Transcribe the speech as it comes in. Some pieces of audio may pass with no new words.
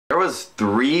There was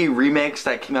 3 remakes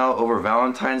that came out over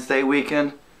Valentine's Day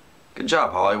weekend. Good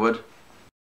job, Hollywood.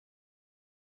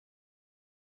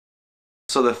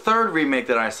 So the 3rd remake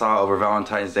that I saw over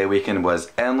Valentine's Day weekend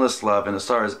was Endless Love, and it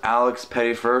stars Alex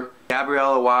Pettyfer,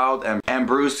 Gabriella Wilde, and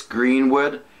Bruce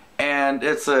Greenwood. And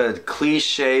it's a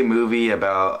cliche movie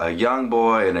about a young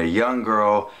boy and a young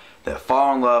girl that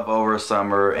fall in love over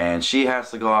summer, and she has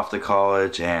to go off to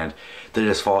college, and they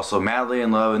just fall so madly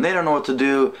in love and they don't know what to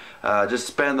do. Just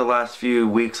spend the last few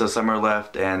weeks of summer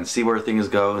left and see where things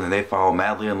go, and they fall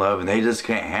madly in love and they just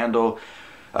can't handle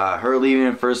her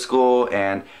leaving for school.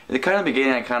 And in the kind of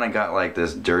beginning, I kind of got like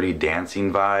this Dirty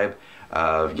Dancing vibe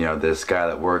of, you know, this guy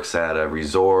that works at a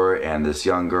resort and this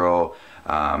young girl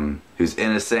who's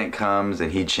innocent comes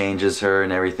and he changes her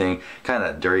and everything. Kind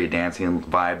of that Dirty Dancing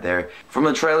vibe there. From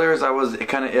the trailers, I was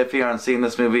kind of iffy on seeing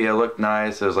this movie. It looked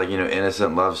nice. It was like, you know,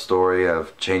 innocent love story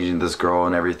of changing this girl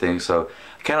and everything. So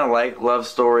I kind of like love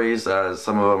stories.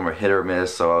 Some of them are hit or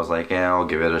miss, so I was like, yeah, I'll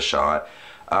give it a shot.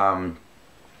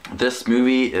 This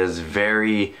movie is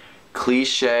very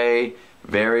cliche,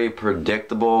 very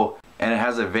predictable, and it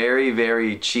has a very,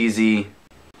 very cheesy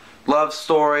love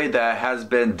story that has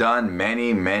been done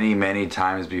many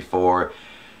times before.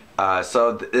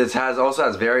 So this also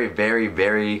has very,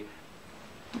 very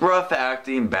rough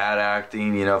acting, bad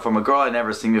acting, you know, from a girl I'd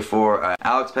never seen before.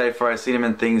 Alex Pettyfer, I've seen him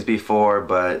in things before,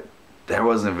 but there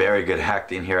wasn't very good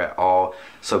acting here at all.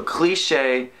 So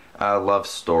cliche love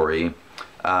story,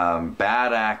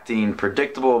 bad acting,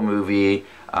 predictable movie,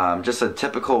 just a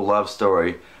typical love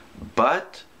story.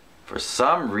 But for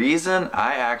some reason,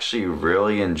 I actually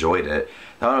really enjoyed it.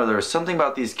 I don't know, there was something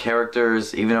about these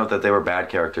characters, even though that they were bad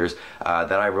characters,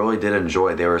 that I really did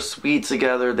enjoy. They were sweet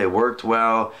together, they worked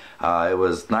well. It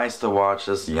was nice to watch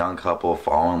this young couple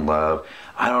fall in love.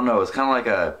 I don't know, it's kind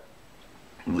of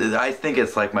like I think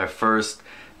it's like my first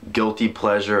guilty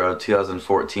pleasure of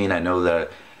 2014. I know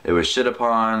that it was shit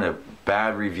upon,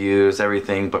 bad reviews,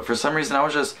 everything, but for some reason I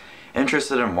was just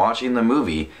interested in watching the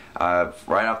movie.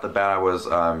 Right off the bat, I was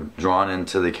drawn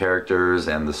into the characters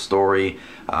and the story.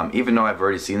 Even though I've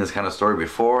already seen this kind of story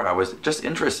before, I was just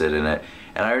interested in it.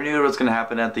 And I knew what was going to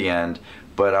happen at the end,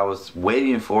 but I was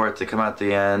waiting for it to come at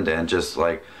the end and just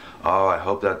like, oh, I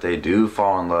hope that they do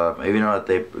fall in love. Even though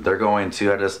that they're going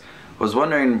to, I just was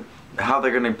wondering how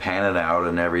they're going to pan it out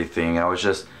and everything. I was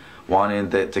just wanting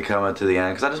that to come into the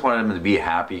end because I just wanted them to be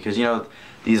happy, because, you know,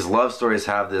 these love stories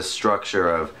have this structure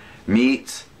of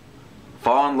meet,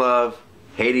 fall in love,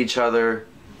 hate each other,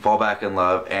 fall back in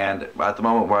love, and at the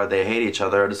moment where they hate each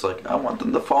other, I'm just like, I want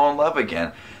them to fall in love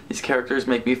again. These characters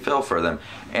make me feel for them,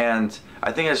 and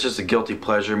I think it's just a guilty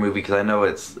pleasure movie because I know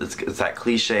it's that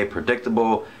cliche,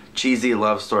 predictable, cheesy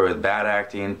love story with bad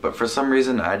acting, but for some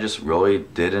reason I just really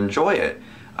did enjoy it.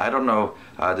 I don't know,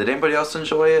 did anybody else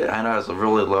enjoy it? I know it has a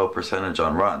really low percentage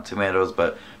on Rotten Tomatoes,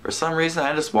 but for some reason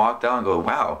I just walked out and go,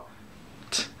 wow,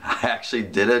 I actually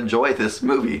did enjoy this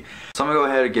movie. So I'm going to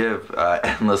go ahead and give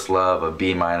Endless Love a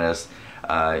B-.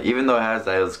 Even though it has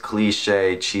those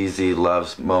cliche, cheesy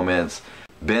love moments,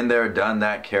 been there, done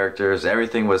that characters,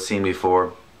 everything was seen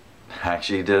before, I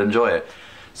actually did enjoy it.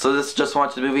 So this is Just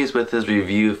Watch the Movies with his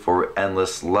review for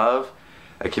Endless Love.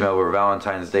 It came out over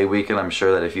Valentine's Day weekend. I'm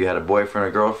sure that if you had a boyfriend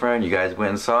or girlfriend, you guys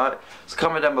went and saw it. So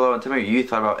comment down below and tell me what you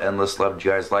thought about Endless Love. Did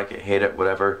you guys like it, hate it,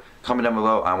 whatever? Comment down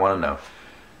below, I want to know.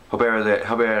 Hope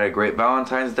you had a great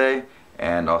Valentine's Day,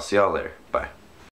 and I'll see y'all later. Bye.